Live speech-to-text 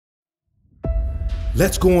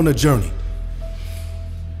Let's go on a journey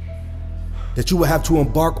that you will have to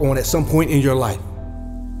embark on at some point in your life.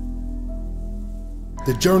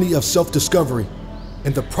 The journey of self-discovery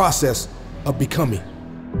and the process of becoming.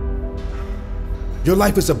 Your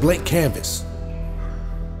life is a blank canvas,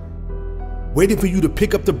 waiting for you to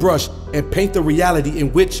pick up the brush and paint the reality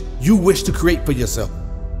in which you wish to create for yourself.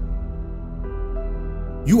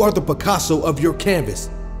 You are the Picasso of your canvas,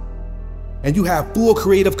 and you have full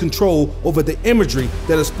creative control over the imagery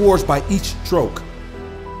that is forged by each stroke.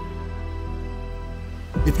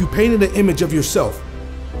 If you painted an image of yourself,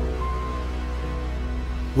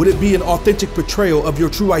 would it be an authentic portrayal of your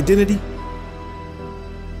true identity?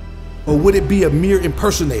 Or would it be a mere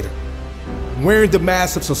impersonator, wearing the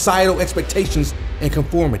mask of societal expectations and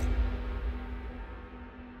conformity?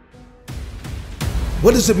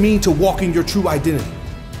 What does it mean to walk in your true identity?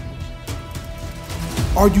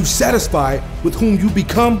 Are you satisfied with whom you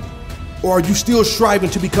become, or are you still striving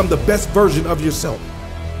to become the best version of yourself?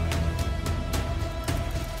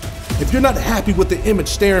 If you're not happy with the image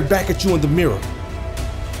staring back at you in the mirror,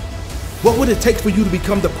 what would it take for you to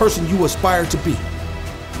become the person you aspire to be?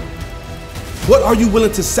 What are you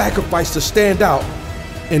willing to sacrifice to stand out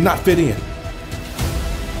and not fit in?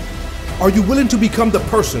 Are you willing to become the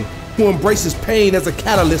person who embraces pain as a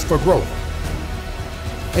catalyst for growth,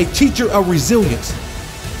 a teacher of resilience,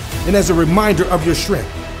 and as a reminder of your strength?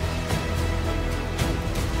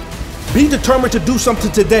 Be determined to do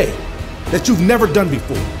something today that you've never done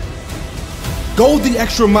before. Go the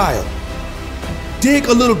extra mile. Dig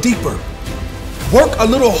a little deeper. Work a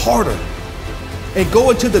little harder. And go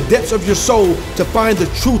into the depths of your soul to find the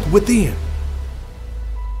truth within.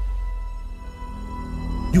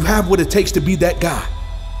 You have what it takes to be that guy.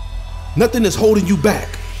 Nothing is holding you back,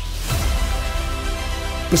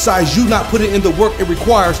 besides you not putting in the work it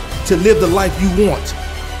requires to live the life you want.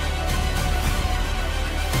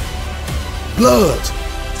 Blood,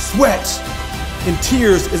 sweat, and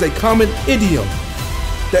tears is a common idiom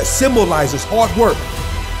that symbolizes hard work,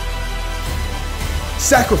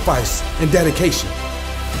 sacrifice, and dedication.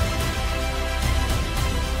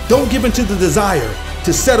 Don't give in to the desire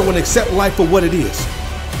to settle and accept life for what it is.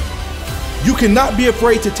 You cannot be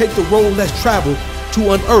afraid to take the road less traveled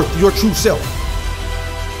to unearth your true self.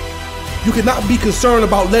 You cannot be concerned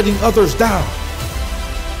about letting others down,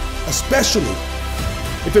 especially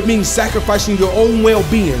if it means sacrificing your own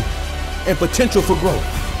well-being and potential for growth.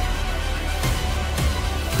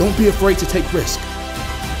 Don't be afraid to take risks.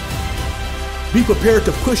 Be prepared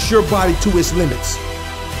to push your body to its limits,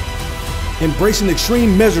 embracing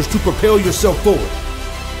extreme measures to propel yourself forward.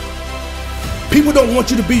 People don't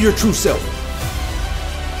want you to be your true self.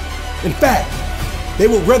 In fact, they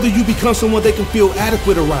would rather you become someone they can feel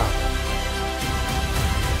adequate around.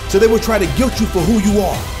 So they will try to guilt you for who you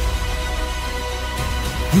are.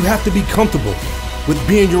 You have to be comfortable with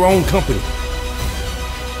being your own company.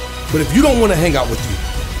 But if you don't want to hang out with you,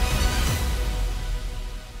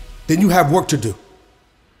 then you have work to do.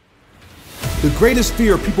 The greatest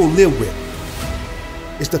fear people live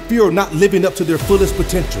with is the fear of not living up to their fullest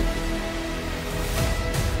potential.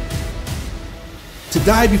 To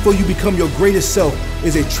die before you become your greatest self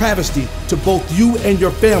is a travesty to both you and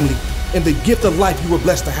your family and the gift of life you were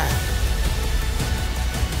blessed to have.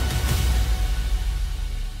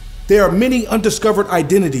 There are many undiscovered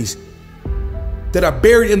identities that are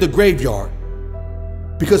buried in the graveyard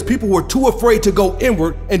because people were too afraid to go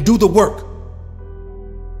inward and do the work,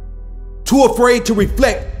 too afraid to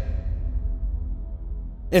reflect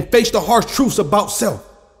and face the harsh truths about self.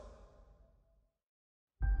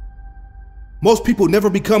 Most people never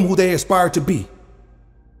become who they aspire to be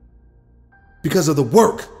because of the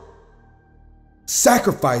work,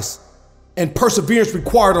 sacrifice, and perseverance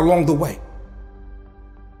required along the way.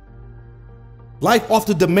 Life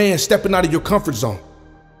often demands stepping out of your comfort zone,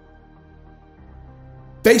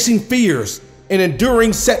 facing fears, and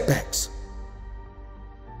enduring setbacks.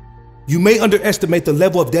 You may underestimate the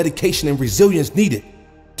level of dedication and resilience needed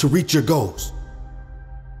to reach your goals.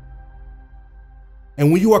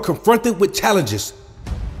 And when you are confronted with challenges,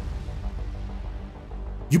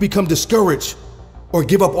 you become discouraged or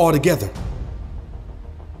give up altogether.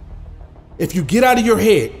 If you get out of your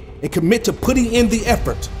head and commit to putting in the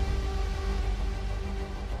effort,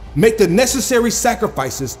 make the necessary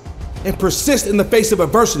sacrifices, and persist in the face of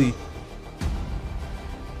adversity,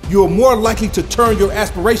 you are more likely to turn your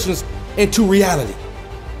aspirations into reality.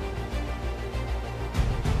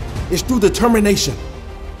 It's through determination,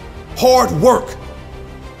 hard work,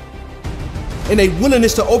 and a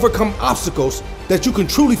willingness to overcome obstacles that you can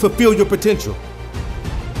truly fulfill your potential.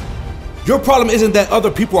 Your problem isn't that other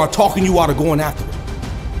people are talking you out of going after it.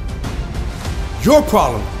 Your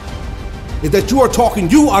problem is that you are talking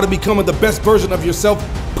you out of becoming the best version of yourself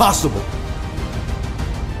possible.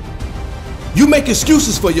 You make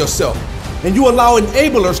excuses for yourself, and you allow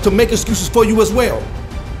enablers to make excuses for you as well.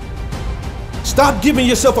 Stop giving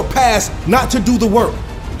yourself a pass not to do the work.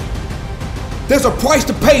 There's a price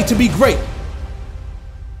to pay to be great.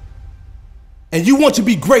 And you want to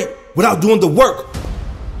be great without doing the work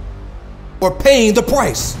or paying the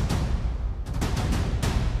price.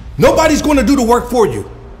 Nobody's going to do the work for you.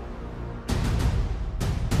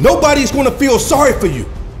 Nobody's going to feel sorry for you.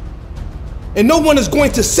 And no one is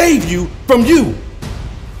going to save you from you.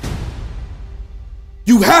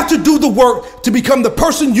 You have to do the work to become the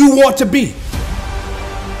person you want to be.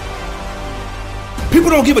 People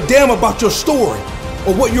don't give a damn about your story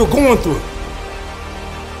or what you're going through.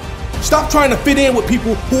 Stop trying to fit in with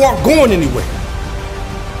people who aren't going anywhere.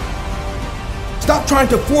 Stop trying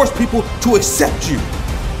to force people to accept you.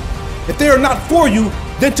 If they are not for you,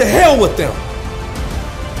 then to hell with them.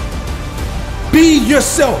 Be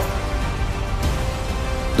yourself.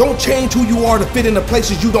 Don't change who you are to fit into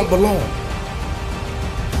places you don't belong.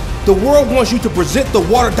 The world wants you to present the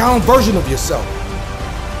watered down version of yourself.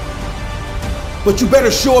 But you better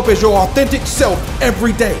show up as your authentic self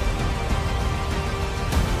every day.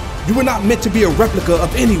 You were not meant to be a replica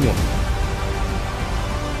of anyone.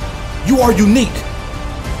 You are unique.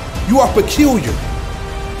 You are peculiar.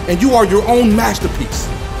 And you are your own masterpiece.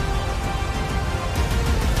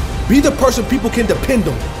 Be the person people can depend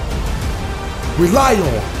on, rely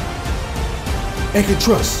on, and can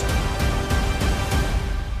trust.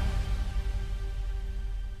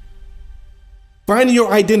 Finding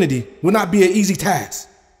your identity will not be an easy task,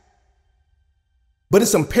 but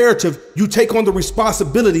it's imperative you take on the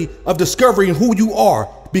responsibility of discovering who you are,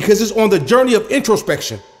 because it's on the journey of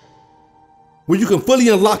introspection where you can fully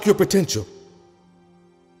unlock your potential.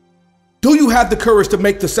 Do you have the courage to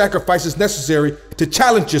make the sacrifices necessary to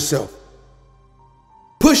challenge yourself,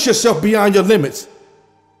 push yourself beyond your limits,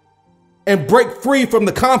 and break free from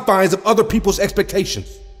the confines of other people's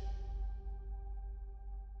expectations?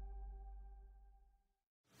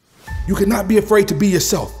 You cannot be afraid to be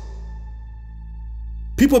yourself.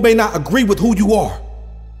 People may not agree with who you are.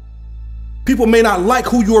 People may not like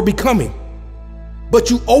who you are becoming,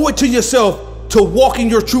 but you owe it to yourself to walk in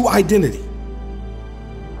your true identity.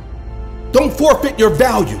 Don't forfeit your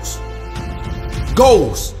values,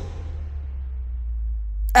 goals,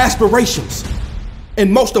 aspirations, and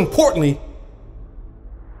most importantly,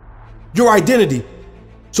 your identity,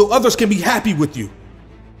 so others can be happy with you.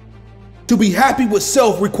 To be happy with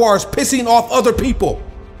self requires pissing off other people.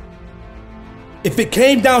 If it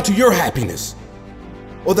came down to your happiness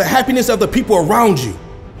or the happiness of the people around you,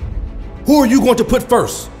 who are you going to put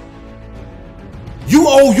first? You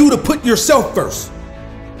owe you to put yourself first.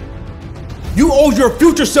 You owe your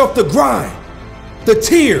future self the grind, the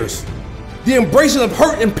tears, the embracing of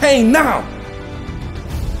hurt and pain now,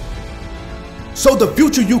 so the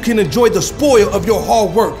future you can enjoy the spoil of your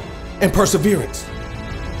hard work and perseverance.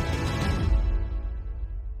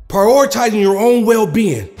 Prioritizing your own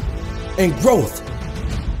well-being and growth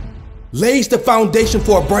lays the foundation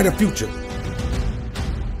for a brighter future.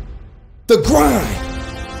 The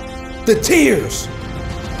grind, the tears,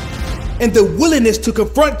 and the willingness to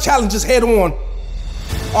confront challenges head on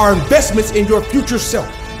are investments in your future self.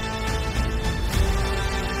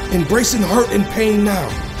 Embracing hurt and pain now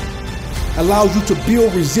allows you to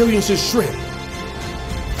build resilience and strength,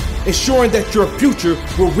 ensuring that your future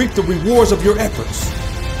will reap the rewards of your efforts.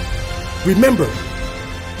 Remember,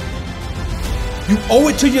 you owe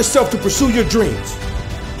it to yourself to pursue your dreams,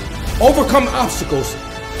 overcome obstacles,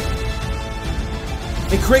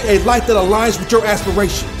 and create a life that aligns with your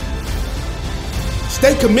aspiration.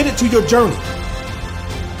 Stay committed to your journey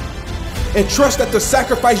and trust that the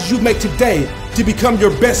sacrifices you make today to become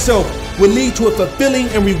your best self will lead to a fulfilling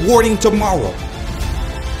and rewarding tomorrow.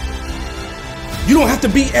 You don't have to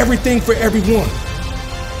be everything for everyone,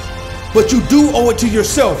 but you do owe it to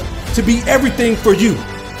yourself to be everything for you.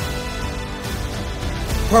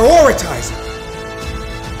 Prioritize it.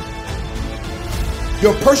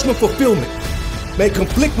 Your personal fulfillment may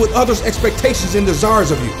conflict with others' expectations and desires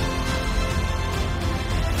of you.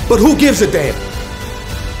 But who gives a damn?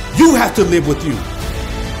 You have to live with you.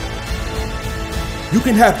 You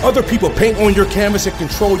can have other people paint on your canvas and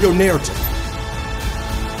control your narrative.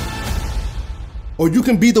 Or you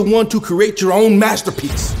can be the one to create your own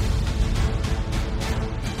masterpiece,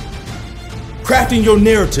 crafting your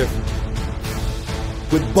narrative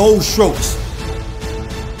with bold strokes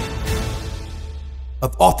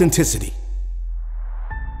of authenticity.